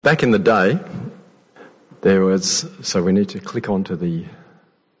Back in the day, so we need to click onto the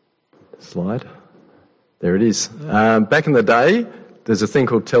slide. There it is. Back in the day, there's a thing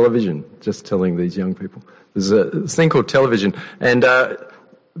called television, just telling these young people. There's a thing called television. And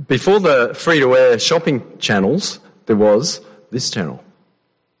before the free-to-air shopping channels, there was this channel.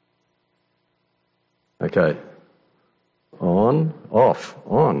 Okay. On, off,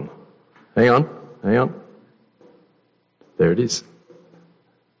 on. Hang on. There it is.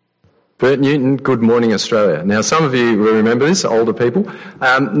 Bert Newton, Good Morning Australia. Now, some of you will remember this, older people.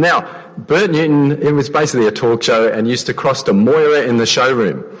 Now, Bert Newton, it was basically a talk show and used to cross to Moira in the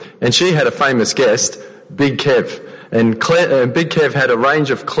showroom. And she had a famous guest, Big Kev. And Big Kev had a range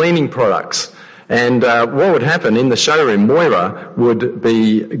of cleaning products. And what would happen in the showroom, Moira would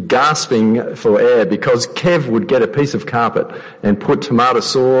be gasping for air because Kev would get a piece of carpet and put tomato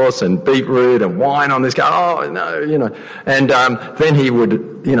sauce and beetroot and wine on this carpet. Oh, no, And then he would,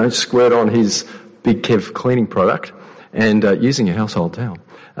 squirt on his Big Kev cleaning product and using a household towel.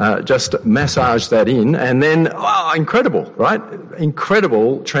 Just massage that in and then, incredible, right?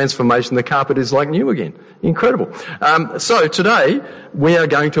 Incredible transformation. The carpet is like new again. Incredible. So today we are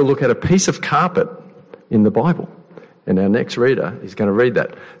going to look at a piece of carpet in the Bible. And our next reader is going to read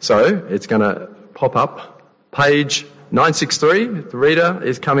that. So it's going to pop up. Page 963. The reader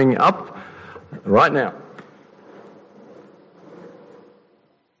is coming up right now.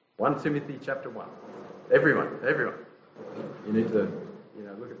 1 Timothy chapter 1. Everyone. You need to...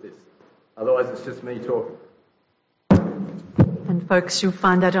 look at this. Otherwise, it's just me talking. And folks, you'll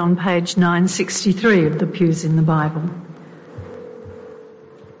find that on page 963 of the Pews in the Bible.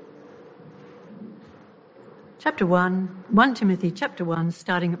 Chapter 1 Timothy chapter 1,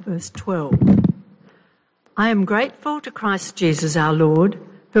 starting at verse 12. I am grateful to Christ Jesus our Lord,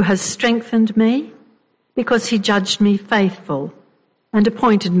 who has strengthened me, because he judged me faithful and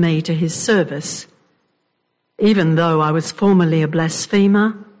appointed me to his service, even though I was formerly a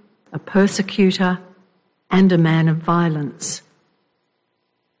blasphemer, a persecutor, and a man of violence.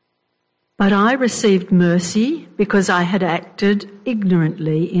 But I received mercy because I had acted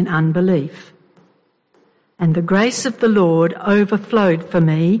ignorantly in unbelief. And the grace of the Lord overflowed for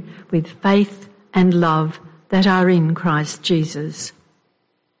me with faith and love that are in Christ Jesus.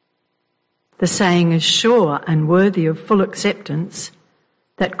 The saying is sure and worthy of full acceptance,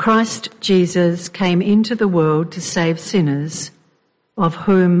 that Christ Jesus came into the world to save sinners, of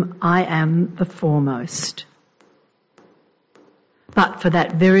whom I am the foremost. But for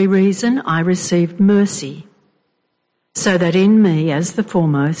that very reason I received mercy, so that in me, as the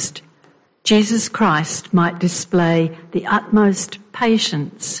foremost, Jesus Christ might display the utmost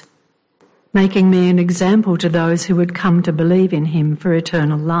patience, making me an example to those who would come to believe in him for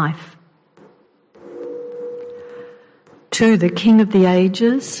eternal life. To the King of the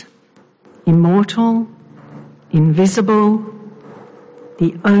ages, immortal, invisible,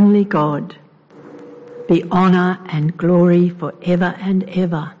 the only God, be honour and glory forever and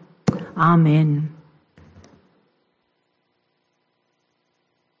ever. Amen.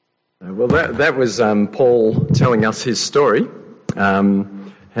 Well, that was Paul telling us his story,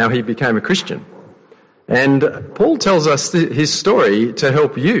 how he became a Christian. And Paul tells us his story to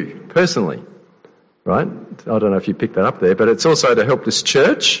help you personally, right? I don't know if you picked that up there, but it's also to help this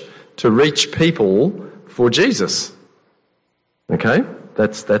church to reach people for Jesus. Okay?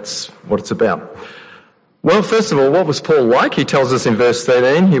 That's what it's about. Well, first of all, what was Paul like? He tells us in verse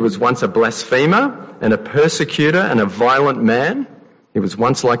 13, he was once a blasphemer and a persecutor and a violent man. He was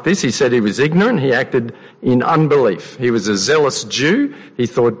once like this. He said he was ignorant. He acted in unbelief. He was a zealous Jew. He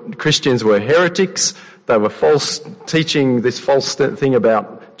thought Christians were heretics. They were teaching this false thing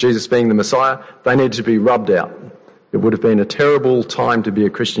about Jesus being the Messiah. They needed to be rubbed out. It would have been a terrible time to be a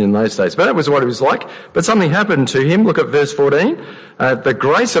Christian in those days. But that was what it was like. But something happened to him. Look at verse 14. The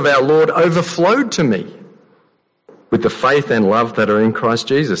grace of our Lord overflowed to me with the faith and love that are in Christ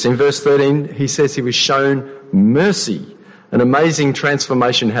Jesus. In verse 13, he says he was shown mercy. An amazing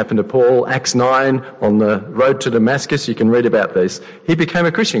transformation happened to Paul. Acts 9, on the road to Damascus, you can read about this. He became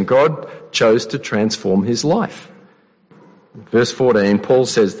a Christian. God chose to transform his life. Verse 14, Paul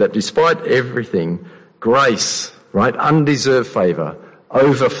says that despite everything, grace, right, undeserved favour,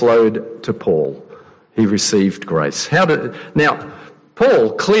 overflowed to Paul. He received grace. Now,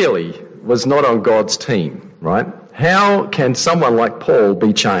 Paul clearly was not on God's team, right? How can someone like Paul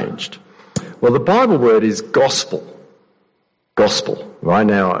be changed? Well, the Bible word is gospel. Gospel. Right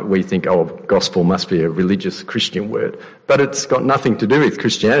now we think, gospel must be a religious Christian word. But it's got nothing to do with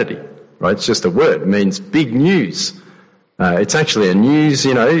Christianity, right? It's just a word. It means big news. It's actually a news,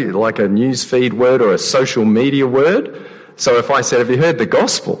 like a news feed word or a social media word. So if I said, have you heard the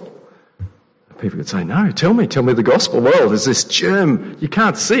gospel? People could say, no, tell me the gospel. Well, there's this germ, you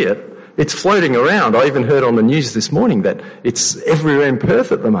can't see it. It's floating around. I even heard on the news this morning that it's everywhere in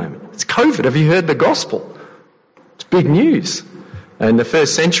Perth at the moment. It's COVID. Have you heard the gospel? It's big news. In the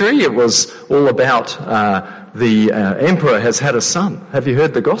first century, it was all about the emperor has had a son. Have you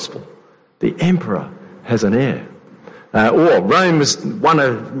heard the gospel? The emperor has an heir. Or Rome has won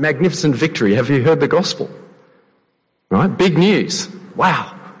a magnificent victory. Have you heard the gospel? Right? Big news.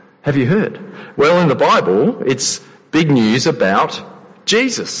 Wow. Have you heard? Well, in the Bible, it's big news about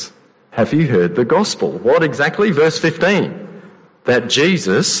Jesus. Have you heard the gospel? What exactly? Verse 15. That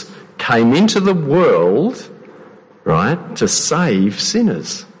Jesus came into the world, right, to save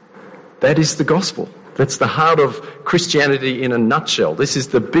sinners. That is the gospel. That's the heart of Christianity in a nutshell. This is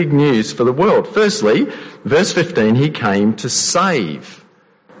the big news for the world. Firstly, verse 15, he came to save.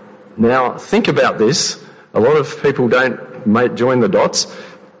 Now, think about this. A lot of people don't join the dots.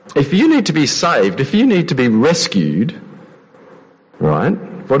 If you need to be saved, if you need to be rescued, right,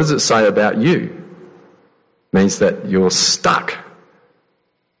 what does it say about you? It means that you're stuck,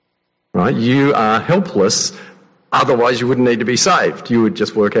 right? You are helpless. Otherwise, you wouldn't need to be saved. You would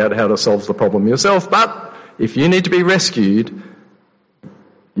just work out how to solve the problem yourself. But if you need to be rescued,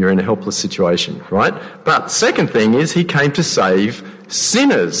 you're in a helpless situation, right? But second thing is he came to save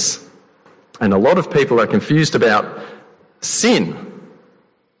sinners. And a lot of people are confused about sin,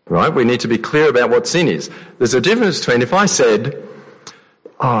 right? We need to be clear about what sin is. There's a difference between if I said,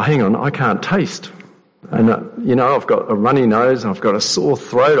 oh, hang on, I can't taste. And, I've got a runny nose, I've got a sore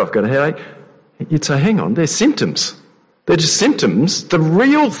throat, I've got a headache. You'd say, hang on, they're symptoms. They're just symptoms. The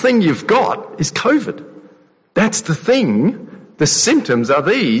real thing you've got is COVID. That's the thing. The symptoms are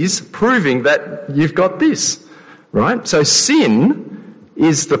these, proving that you've got this, right? So sin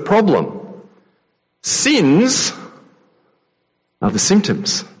is the problem. Sins are the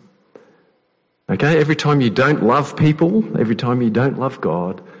symptoms. Okay, every time you don't love people, every time you don't love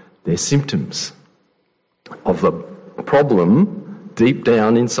God, they're symptoms of the problem deep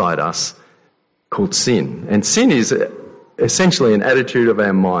down inside us called sin. And sin is essentially an attitude of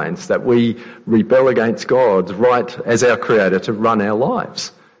our minds that we rebel against God's right as our Creator to run our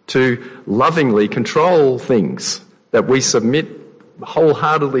lives, to lovingly control things, that we submit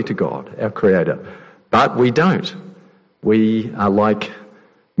wholeheartedly to God, our Creator. But we don't. We are like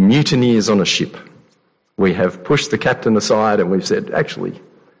mutineers on a ship. We have pushed the captain aside and we've said, actually,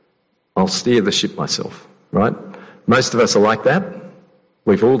 I'll steer the ship myself, right? Most of us are like that.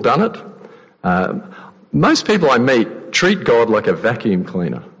 We've all done it. Most people I meet treat God like a vacuum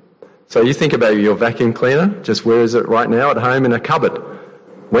cleaner. So you think about your vacuum cleaner, just where is it right now? At home in a cupboard.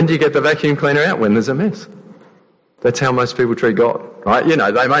 When do you get the vacuum cleaner out? When there's a mess. That's how most people treat God, right?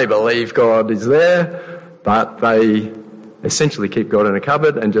 They may believe God is there, but they essentially keep God in a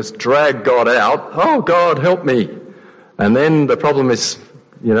cupboard and just drag God out. Oh, God, help me. And then the problem is,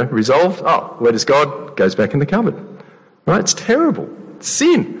 resolved. Oh, where does God? Goes back in the cupboard. Right? It's terrible. It's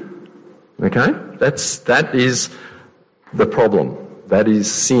sin. Okay? That is the problem. That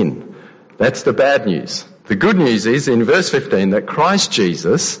is sin. That's the bad news. The good news is in verse 15 that Christ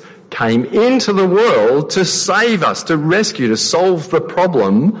Jesus came into the world to save us, to rescue, to solve the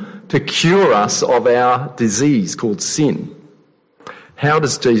problem, to cure us of our disease called sin. How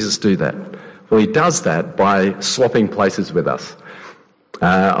does Jesus do that? Well, he does that by swapping places with us.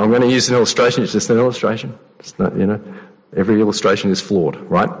 I'm going to use an illustration. It's just an illustration. It's not, every illustration is flawed,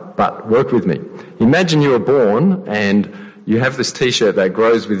 right? But work with me. Imagine you were born and you have this T-shirt that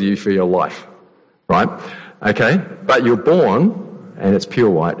grows with you for your life, right? Okay, but you're born and it's pure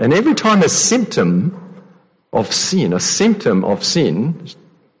white. And every time a symptom of sin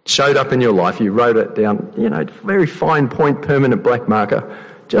showed up in your life, you wrote it down, very fine point, permanent black marker,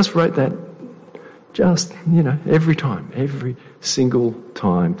 just wrote that, every single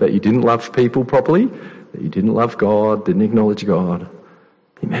time that you didn't love people properly, that you didn't love God, didn't acknowledge God.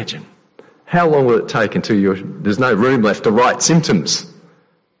 Imagine. How long will it take until there's no room left to write symptoms?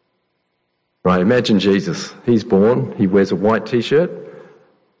 Right, imagine Jesus. He's born, he wears a white T-shirt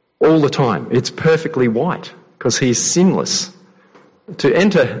all the time. It's perfectly white because he's sinless.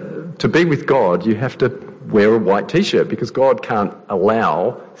 To be with God, you have to wear a white T-shirt because God can't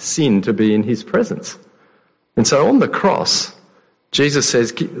allow sin to be in his presence. And so on the cross, Jesus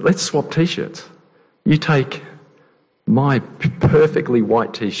says, let's swap T-shirts. You take my perfectly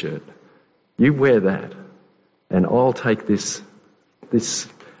white T-shirt, you wear that, and I'll take this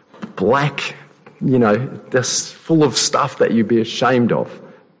black, this full of stuff that you'd be ashamed of.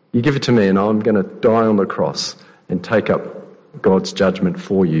 You give it to me and I'm going to die on the cross and take up God's judgment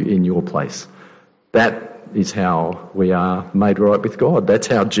for you in your place. That is how we are made right with God. That's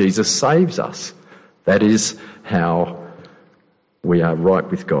how Jesus saves us. That is how we are right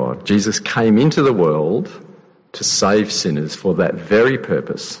with God. Jesus came into the world to save sinners for that very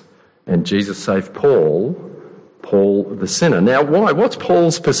purpose. And Jesus saved Paul the sinner. Now, why? What's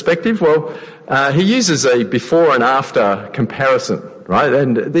Paul's perspective? Well, he uses a before and after comparison, right?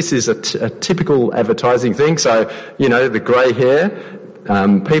 And this is a typical advertising thing. So, the grey hair,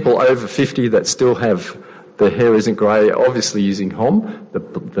 people over 50 that still have the hair isn't grey, obviously using HOM,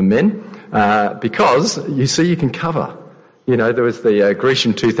 the men, because you can cover. There was the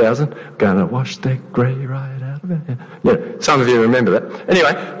Grecian 2000, gonna wash that grey right out of it. Some of you remember that.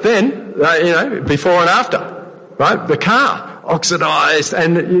 Anyway, then, before and after. Right, the car, oxidised,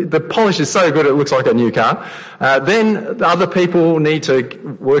 and the polish is so good it looks like a new car. Then other people need to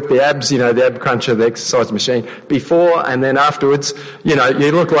work the abs, the ab cruncher, the exercise machine, before and then afterwards, you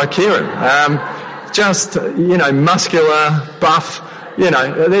look like Kieran. Muscular, buff,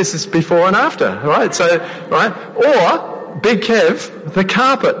 this is before and after, right? So, right, or Big Kev, the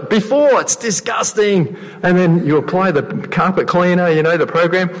carpet, before, it's disgusting, and then you apply the carpet cleaner, the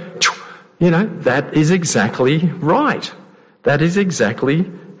program, that is exactly right. That is exactly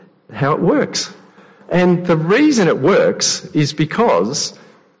how it works. And the reason it works is because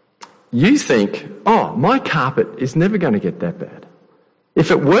you think, my carpet is never going to get that bad.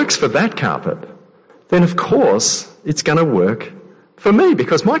 If it works for that carpet, then of course it's going to work for me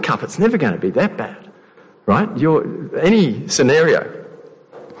because my carpet's never going to be that bad, right? Any scenario.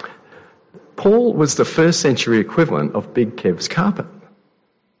 Paul was the first century equivalent of Big Kev's carpet.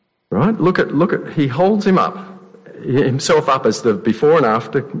 Right? Look at, he holds himself up as the before and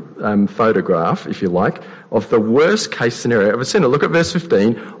after photograph, if you like, of the worst case scenario of a sinner. Look at verse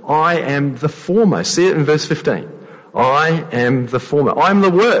 15. I am the foremost. See it in verse 15. I am the foremost. I am the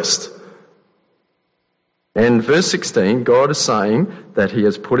worst. And verse 16, God is saying that he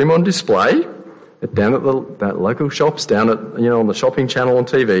has put him on display down at that local shops, down at, on the shopping channel on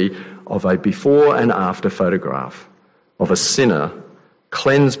TV, of a before and after photograph of a sinner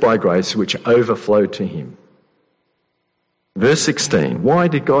cleansed by grace which overflowed to him. Verse 16, why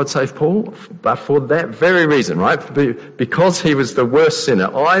did God save Paul? But for that very reason, right? Because he was the worst sinner,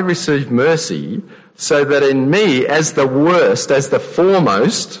 I received mercy so that in me, as the worst, as the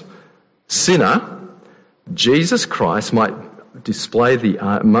foremost sinner, Jesus Christ might display the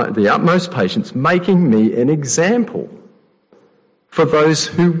utmost patience, making me an example for those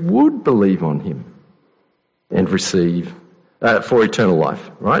who would believe on him and receive for eternal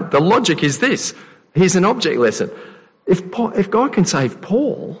life, right? The logic is this. Here's an object lesson. If God can save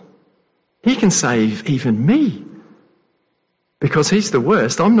Paul, he can save even me. Because he's the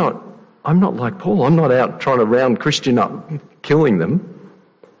worst. I'm not like Paul. I'm not out trying to round Christian up, killing them.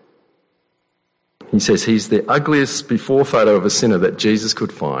 He says he's the ugliest before photo of a sinner that Jesus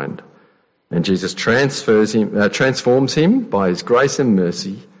could find. And Jesus transforms him by his grace and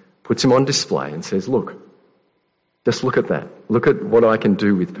mercy, puts him on display and says, look, just look at that. Look at what I can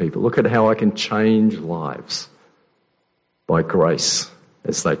do with people. Look at how I can change lives by grace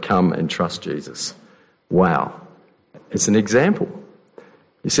as they come and trust Jesus. Wow. It's an example.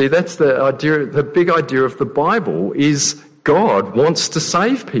 You see, that's the idea. The big idea of the Bible is God wants to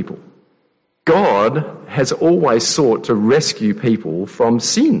save people. God has always sought to rescue people from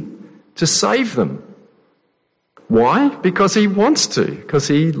sin, to save them. Why? Because he wants to, because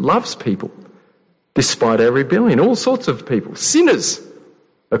he loves people. Despite our rebellion, all sorts of people, sinners,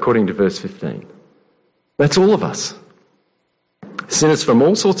 according to verse 15. That's all of us. Sinners from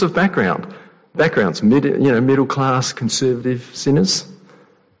all sorts of backgrounds, middle class, conservative sinners,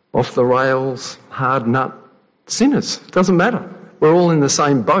 off the rails, hard nut sinners. It doesn't matter. We're all in the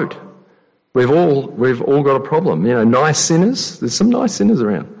same boat. We've all got a problem. Nice sinners. There's some nice sinners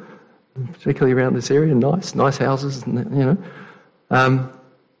around, particularly around this area. Nice houses.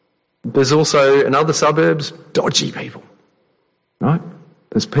 There's also in other suburbs dodgy people, right?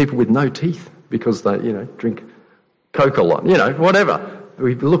 There's people with no teeth because they drink Coke a lot. Whatever.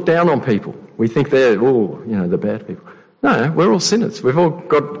 We look down on people. We think they're the bad people. No, we're all sinners. We've all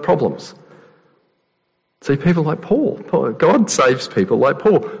got problems. See, people like Paul. God saves people like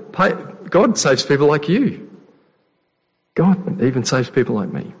Paul. God saves people like you. God even saves people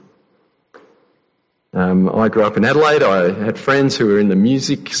like me. I grew up in Adelaide. I had friends who were in the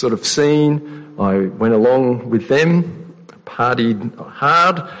music sort of scene. I went along with them, partied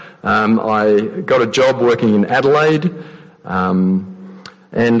hard. I got a job working in Adelaide.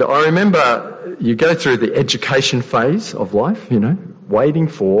 And I remember you go through the education phase of life, waiting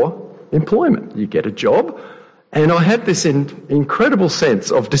for employment. You get a job. And I had this incredible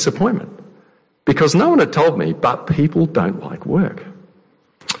sense of disappointment. because no one had told me, but people don't like work.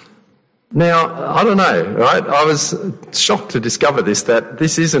 Now, I don't know, right? I was shocked to discover that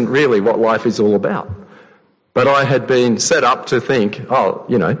this isn't really what life is all about. But I had been set up to think,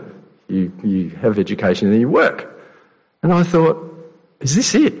 you have education and you work. And I thought, is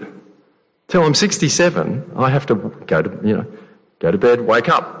this it? Till I'm 67, I have to go to bed, wake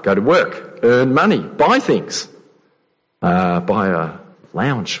up, go to work, earn money, buy things, buy a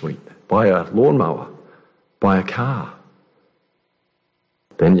lounge suite, buy a lawnmower, buy a car.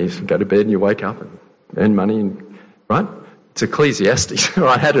 Then you go to bed and you wake up and earn money, right? It's Ecclesiastes.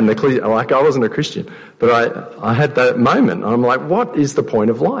 I had I wasn't a Christian, but I had that moment. I'm like, what is the point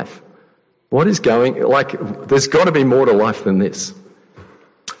of life? What is there's got to be more to life than this.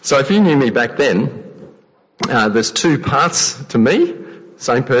 So if you knew me back then, there's two parts to me,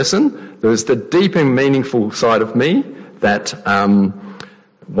 same person. There was the deep and meaningful side of me that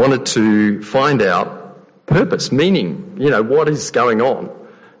wanted to find out purpose, meaning, what is going on.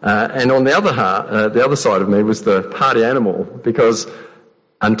 And on the other side of me was the party animal, because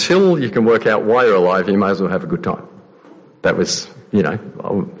until you can work out why you're alive, you may as well have a good time. That was,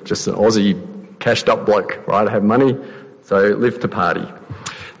 I'm just an Aussie cashed up bloke, right? I have money, so live to party.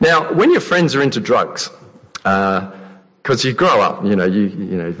 Now, when your friends are into drugs, because you grow up,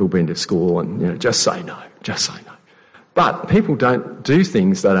 you've all been to school and, just say no. But people don't do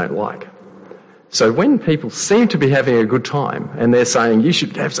things they don't like. So when people seem to be having a good time and they're saying, you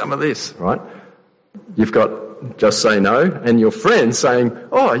should have some of this, right? You've got just say no, and your friend's saying,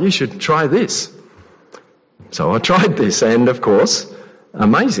 oh, you should try this. So I tried this, and of course,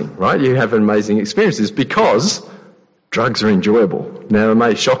 amazing, right? You have amazing experiences because drugs are enjoyable. Now, it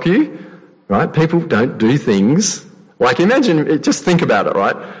may shock you, right? People don't do things. Just think about it,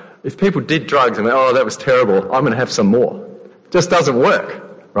 right? If people did drugs and that was terrible, I'm going to have some more. It just doesn't work.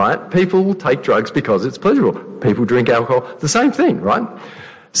 Right? People take drugs because it's pleasurable. People drink alcohol, the same thing, right?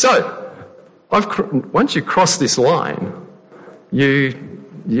 So, once you cross this line,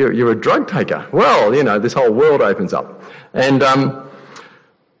 you're a drug taker. Well, this whole world opens up. And,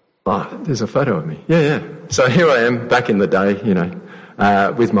 there's a photo of me. Yeah. So here I am, back in the day,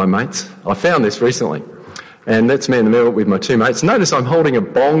 with my mates. I found this recently. And that's me in the middle with my two mates. Notice I'm holding a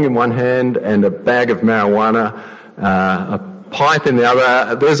bong in one hand and a bag of marijuana, a pipe in the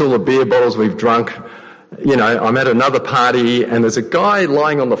other. There's all the beer bottles we've drunk. I'm at another party and there's a guy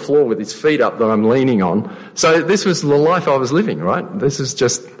lying on the floor with his feet up that I'm leaning on. So this was the life I was living, right? This is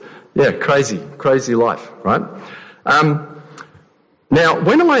just, crazy life, right? Now,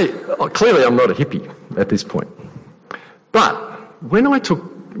 clearly I'm not a hippie at this point. But when I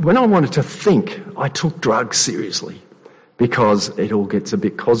wanted to think, I took drugs seriously because it all gets a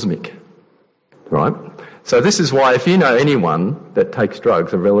bit cosmic, right? So this is why if you know anyone that takes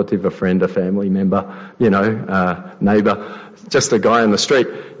drugs, a relative, a friend, a family member, neighbour, just a guy on the street,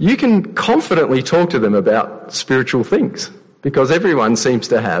 you can confidently talk to them about spiritual things because everyone seems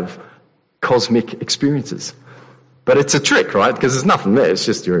to have cosmic experiences. But it's a trick, right? Because there's nothing there, it's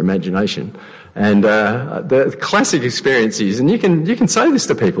just your imagination. And the classic experience is, and you can say this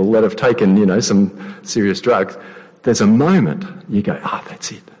to people that have taken, some serious drugs, there's a moment you go,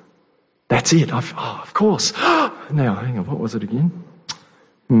 that's it. That's it. Of course. Now, hang on, what was it again?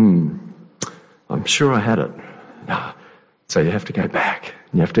 I'm sure I had it. So you have to go back.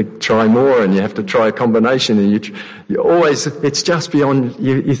 You have to try more and you have to try a combination and you always, it's just beyond,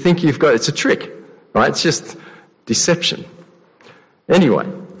 you think you've got, it's a trick, right? It's just deception. Anyway,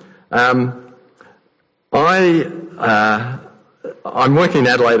 I'm working in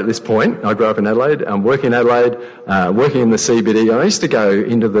Adelaide at this point. I grew up in Adelaide. I'm working in Adelaide, working in the CBD. I used to go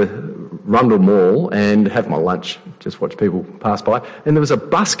into the Rundle Mall and have my lunch, just watch people pass by. And there was a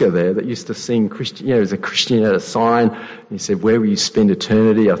busker there that used to sing Christian, there was a Christian at a sign. He said, where will you spend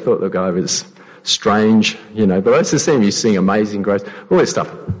eternity? I thought the guy was strange, but I used to see him, he sing Amazing Grace, all this stuff.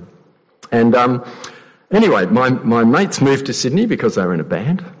 And anyway, my mates moved to Sydney because they were in a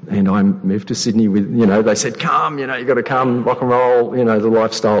band, and I moved to Sydney with, they said, come, you got to come, rock and roll, the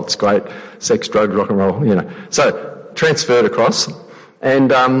lifestyle, it's great, sex, drugs, rock and roll, So, transferred across,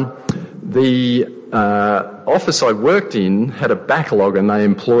 and the office I worked in had a backlog, and they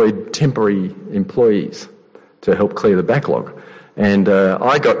employed temporary employees to help clear the backlog. And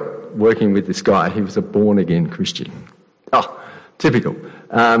I got working with this guy. He was a born-again Christian. Typical.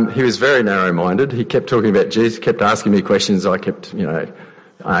 He was very narrow-minded. He kept talking about Jesus, kept asking me questions. I kept,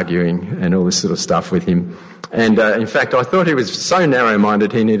 arguing and all this sort of stuff with him. And in fact, I thought he was so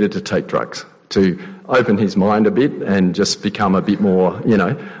narrow-minded he needed to take drugs to open his mind a bit and just become a bit more,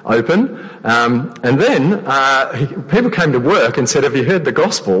 open. And then people came to work and said, have you heard the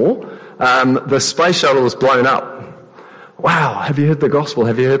gospel? The space shuttle was blown up. Wow, have you heard the gospel?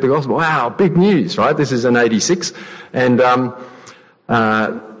 Have you heard the gospel? Wow, big news, right? This is in 86. And,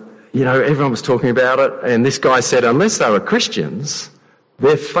 everyone was talking about it. And this guy said, unless they were Christians,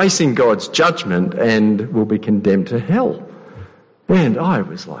 they're facing God's judgment and will be condemned to hell. And I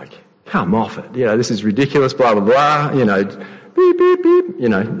was like, come off it. This is ridiculous, blah, blah, blah. Beep, beep,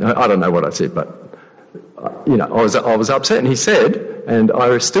 beep. I don't know what I said, but, I was upset. And he said, and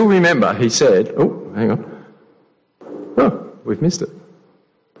I still remember, he said, oh, hang on. Oh, we've missed it.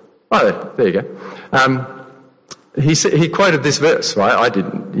 Oh, there you go. He quoted this verse, right? I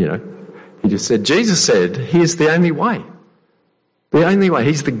didn't, He just said, Jesus said, here's the only way. The only way.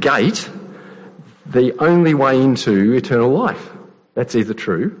 He's the gate, the only way into eternal life. That's either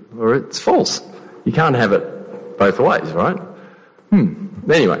true or it's false. You can't have it both ways, right?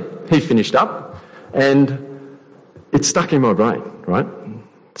 Anyway, he finished up and it stuck in my brain, right?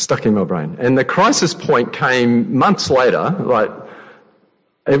 Stuck in my brain. And the crisis point came months later,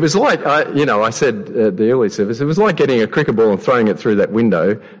 it was like, I said at the early service, it was like getting a cricket ball and throwing it through that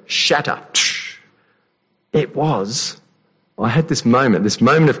window, shatter. It was. I had this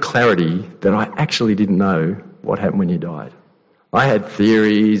moment of clarity that I actually didn't know what happened when you died. I had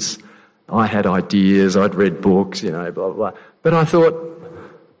theories, I had ideas, I'd read books, blah, blah, blah. But I thought,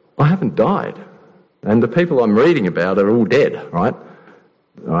 I haven't died. And the people I'm reading about are all dead, right?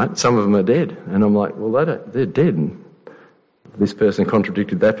 All right, some of them are dead. And I'm like, well, they're dead. And this person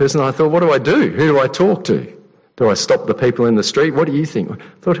contradicted that person. I thought, what do I do? Who do I talk to? Do I stop the people in the street? What do you think? I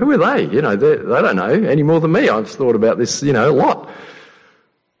thought, who are they? They don't know any more than me. I've thought about this, a lot.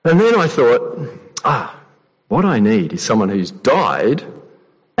 And then I thought, what I need is someone who's died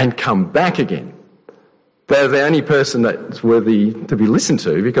and come back again. They're the only person that's worthy to be listened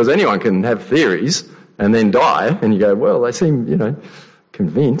to, because anyone can have theories and then die, and you go, well, they seem,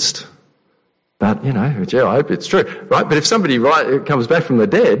 convinced. But, I hope it's true, right? But if somebody comes back from the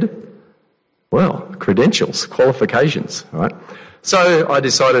dead, well, credentials, qualifications, right? So I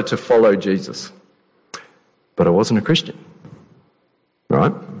decided to follow Jesus. But I wasn't a Christian,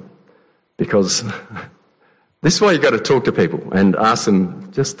 right? Because this is why you've got to talk to people and ask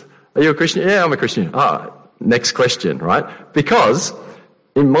them, are you a Christian? Yeah, I'm a Christian. Next question, right? Because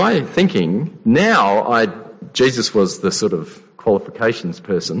in my thinking, now Jesus was the sort of qualifications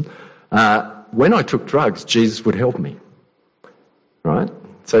person. When I took drugs, Jesus would help me, right?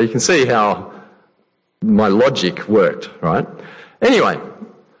 So you can see how my logic worked, right? Anyway,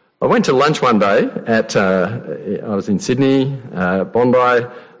 I went to lunch one day I was in Sydney, Bondi.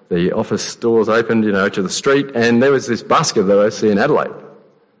 The office doors opened, to the street, and there was this busker that I see in Adelaide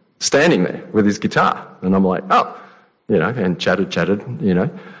standing there with his guitar. And I'm like, and chatted.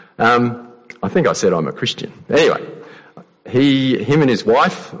 I think I said I'm a Christian. Anyway, him and his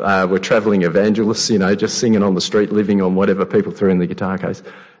wife were travelling evangelists, just singing on the street, living on whatever people threw in the guitar case.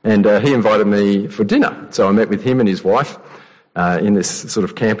 And he invited me for dinner. So I met with him and his wife in this sort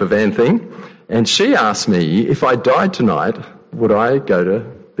of camper van thing. And she asked me, if I died tonight, would I go to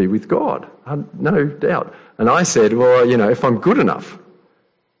be with God? No doubt. And I said, well, if I'm good enough.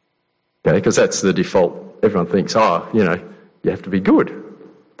 Okay, because that's the default. Everyone thinks, you have to be good.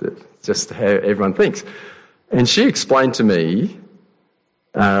 That's just how everyone thinks. And she explained to me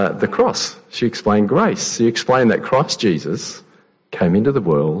the cross. She explained grace. She explained that Christ Jesus came into the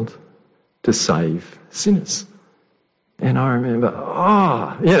world to save sinners. And I remember,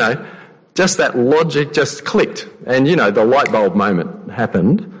 just that logic just clicked. And, the light bulb moment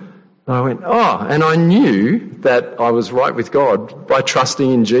happened. And I went, and I knew that I was right with God by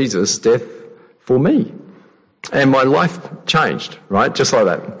trusting in Jesus' death for me. And my life changed, right? Just like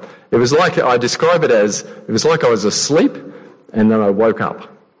that. It was like, I describe it as, it was like I was asleep and then I woke up,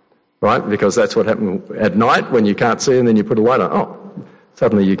 right? Because that's what happened at night when you can't see and then you put a light on.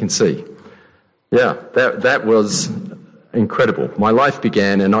 Suddenly you can see. Yeah, that was incredible. My life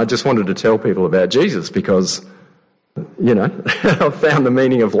began, and I just wanted to tell people about Jesus because, I found the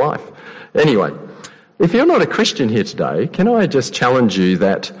meaning of life. Anyway, if you're not a Christian here today, can I just challenge you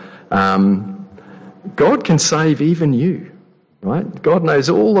that God can save even you, right? God knows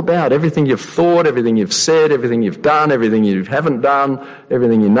all about everything you've thought, everything you've said, everything you've done, everything you haven't done,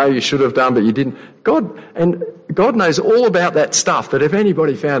 everything you know you should have done but you didn't. God knows all about that stuff that if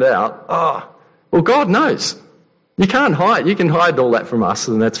anybody found out, God knows. You can't hide. You can hide all that from us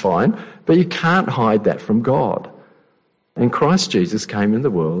and that's fine, but you can't hide that from God. And Christ Jesus came in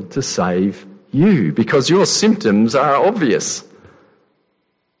the world to save you because your symptoms are obvious.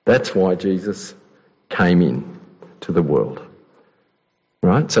 That's why Jesus came in to the world.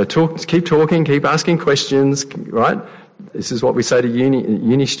 Right? So keep talking, keep asking questions, right? This is what we say to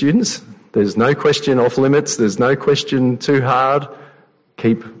uni students. There's no question off limits. There's no question too hard.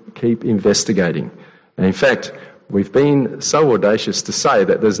 Keep investigating. And in fact, we've been so audacious to say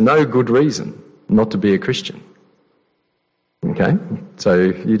that there's no good reason not to be a Christian. Okay? So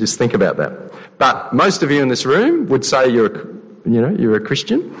you just think about that. But most of you in this room would say you're a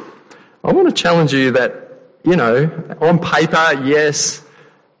Christian. I want to challenge you that, on paper, yes,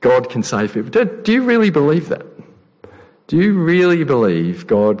 God can save people. Do you really believe that? Do you really believe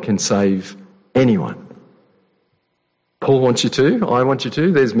God can save anyone? Paul wants you to. I want you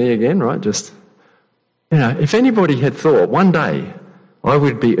to. There's me again, right? Just, if anybody had thought one day I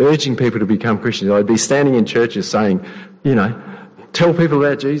would be urging people to become Christians, I'd be standing in churches saying, tell people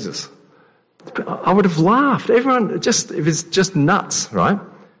about Jesus, I would have laughed. Everyone, it was just nuts, right?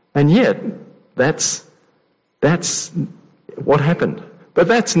 And yet, that's what happened. But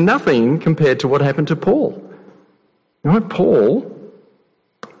that's nothing compared to what happened to Paul. Right? Paul,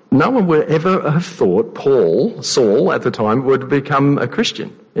 no one would ever have thought Saul at the time, would become a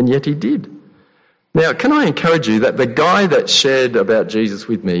Christian, and yet he did. Now, can I encourage you that the guy that shared about Jesus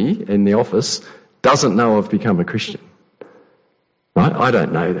with me in the office doesn't know I've become a Christian? Right? I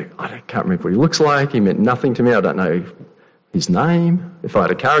don't know. I can't remember what he looks like. He meant nothing to me. I don't know his name. If I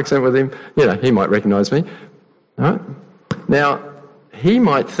had a car accident with him, he might recognise me. Right? Now, he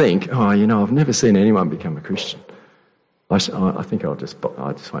might think, I've never seen anyone become a Christian. I think I just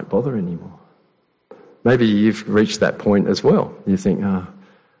won't bother anymore. Maybe you've reached that point as well. You think,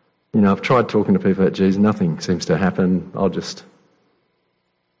 I've tried talking to people about Jesus, nothing seems to happen. It's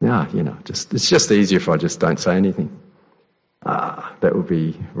just easier if I just don't say anything. That would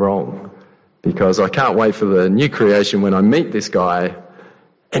be wrong, because I can't wait for the new creation when I meet this guy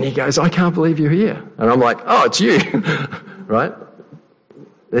and he goes, I can't believe you're here. And I'm like, oh, it's you, right?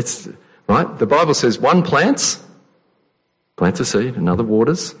 It's right. The Bible says one plants a seed, another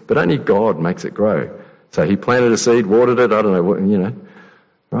waters, but only God makes it grow. So he planted a seed, watered it, I don't know what,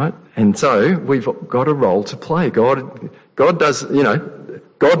 right? And so we've got a role to play. God does,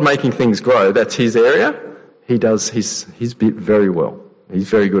 God making things grow, that's his area. He does his bit very well. He's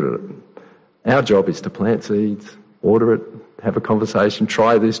very good at it. Our job is to plant seeds, water it, have a conversation,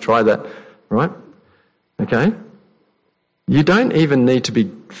 try this, try that, right? Okay? You don't even need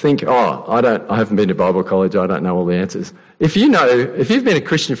to think, I haven't been to Bible college, I don't know all the answers. If you've been a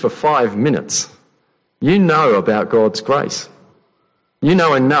Christian for 5 minutes, you know about God's grace. You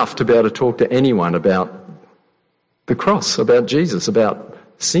know enough to be able to talk to anyone about the cross, about Jesus, about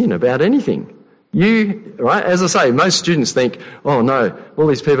sin, about anything. Right? As I say, most students think, oh no, all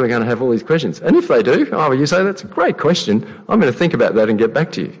these people are going to have all these questions. And if they do, you say, that's a great question. I'm going to think about that and get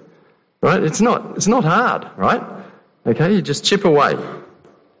back to you. Right? It's not hard, right? Okay, you just chip away.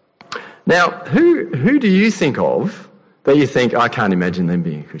 Now, who do you think of that you think, I can't imagine them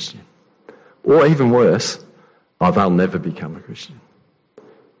being a Christian? Or even worse, they'll never become a Christian.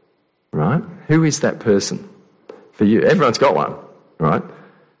 Right? Who is that person for you? Everyone's got one, right?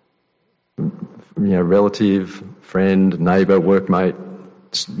 Relative, friend, neighbour, workmate,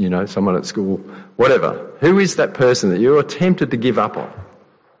 someone at school, whatever. Who is that person that you're tempted to give up on?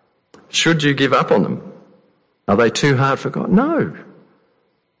 Should you give up on them? Are they too hard for God? No,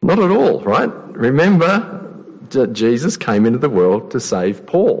 not at all, right? Remember that Jesus came into the world to save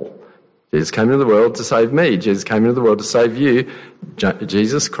Paul. Jesus came into the world to save me. Jesus came into the world to save you.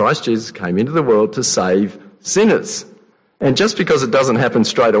 Christ Jesus came into the world to save sinners. And just because it doesn't happen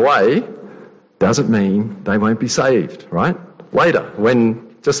straight away doesn't mean they won't be saved, right? Later,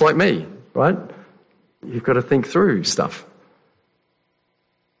 just like me, right? You've got to think through stuff.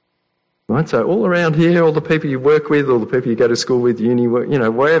 Right? So all around here, all the people you work with, all the people you go to school with, uni,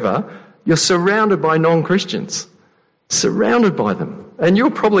 wherever, you're surrounded by non-Christians. Surrounded by them. And you're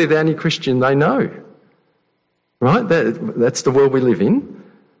probably the only Christian they know. Right? That's the world we live in.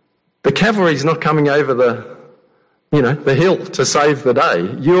 The cavalry's not coming over the hill to save the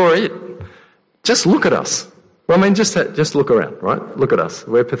day. You're it. Just look at us. Just look around, right? Look at us.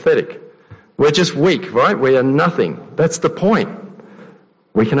 We're pathetic. We're just weak, right? We are nothing. That's the point.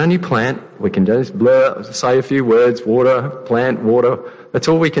 We can only plant. We can just say a few words, plant, water. That's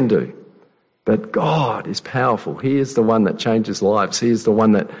all we can do. But God is powerful. He is the one that changes lives. He is the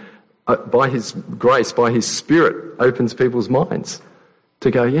one that, by his grace, by his Spirit, opens people's minds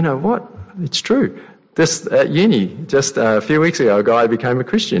to go, you know what? It's true. Just at uni, just a few weeks ago, a guy became a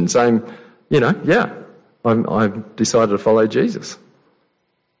Christian saying, I've decided to follow Jesus.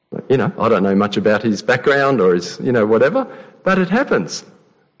 I don't know much about his background or his, whatever, but it happens.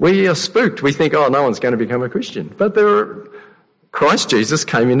 We are spooked. We think, oh, no one's going to become a Christian. But Christ Jesus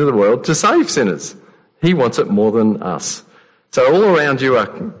came into the world to save sinners. He wants it more than us. So all around you are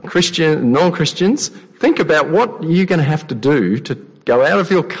Christian, non-Christians. Think about what you're going to have to do to go out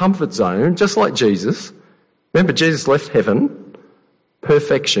of your comfort zone, just like Jesus. Remember, Jesus left heaven,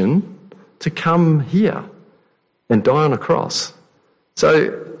 perfection, to come here and die on a cross.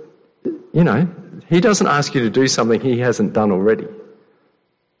 So, he doesn't ask you to do something he hasn't done already.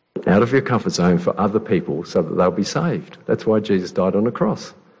 Out of your comfort zone for other people so that they'll be saved. That's why Jesus died on a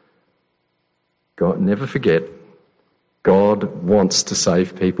cross. God, never forget, God wants to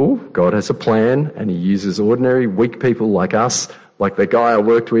save people. God has a plan, and he uses ordinary, weak people like us, like the guy I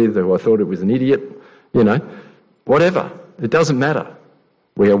worked with who I thought it was an idiot, whatever. It doesn't matter.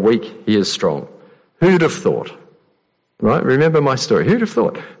 We are weak, he is strong. Who'd have thought? Right? Remember my story. Who'd have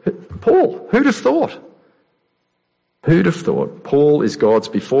thought? Paul, who'd have thought? Who'd have thought? Paul is God's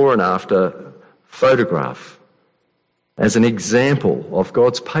before and after photograph as an example of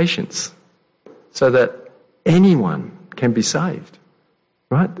God's patience so that anyone can be saved.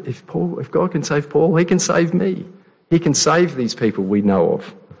 Right? If God can save Paul, he can save me. He can save these people we know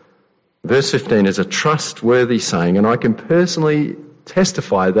of. Verse 15 is a trustworthy saying, and I can personally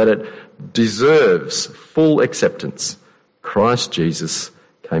testify that it deserves full acceptance. Christ Jesus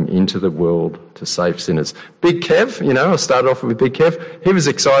came into the world to save sinners. Big Kev, I started off with Big Kev. He was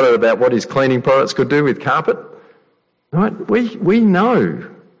excited about what his cleaning products could do with carpet. Right? We know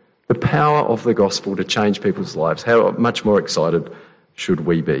the power of the gospel to change people's lives. How much more excited should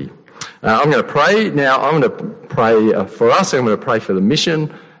we be? I'm going to pray. Now, I'm going to pray for us. I'm going to pray for the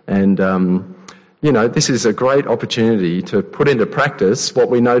mission. And, this is a great opportunity to put into practice what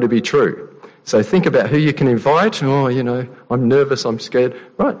we know to be true. So think about who you can invite. Oh, I'm nervous, I'm scared.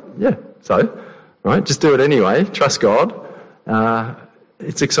 Right, yeah, right, just do it anyway. Trust God.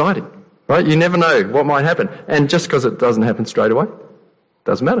 It's exciting, right? You never know what might happen. And just because it doesn't happen straight away,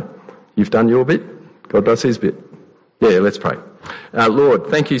 doesn't matter. You've done your bit, God does his bit. Yeah, let's pray. Lord,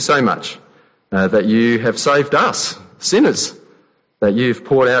 thank you so much that you have saved us, sinners, that you've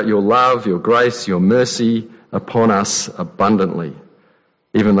poured out your love, your grace, your mercy upon us abundantly,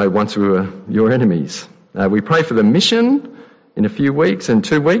 even though once we were your enemies. We pray for the mission in a few weeks, in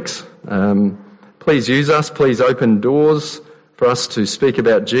 2 weeks. Please use us. Please open doors for us to speak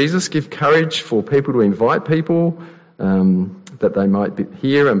about Jesus. Give courage for people to invite people that they might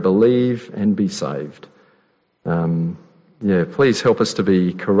hear and believe and be saved. Please help us to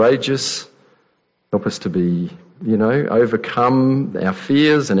be courageous. Help us to be, overcome our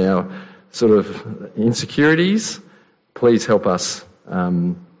fears and our sort of insecurities. Please help us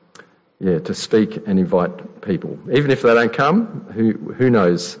to speak and invite people. Even if they don't come, who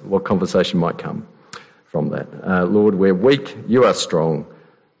knows what conversation might come from that. Lord, we're weak, you are strong.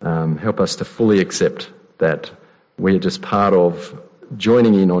 Help us to fully accept that we're just part of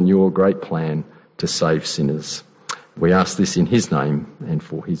joining in on your great plan to save sinners. We ask this in his name and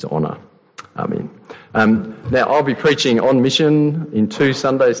for his honour. Amen. Now, I'll be preaching on mission in 2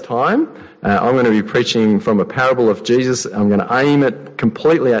 Sundays' time. I'm going to be preaching from a parable of Jesus. I'm going to aim it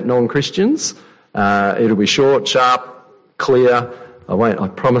completely at non-Christians. It'll be short, sharp, clear. I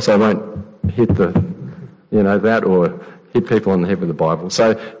promise I won't hit that or hit people on the head with the Bible.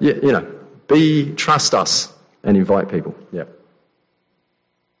 So, trust us and invite people.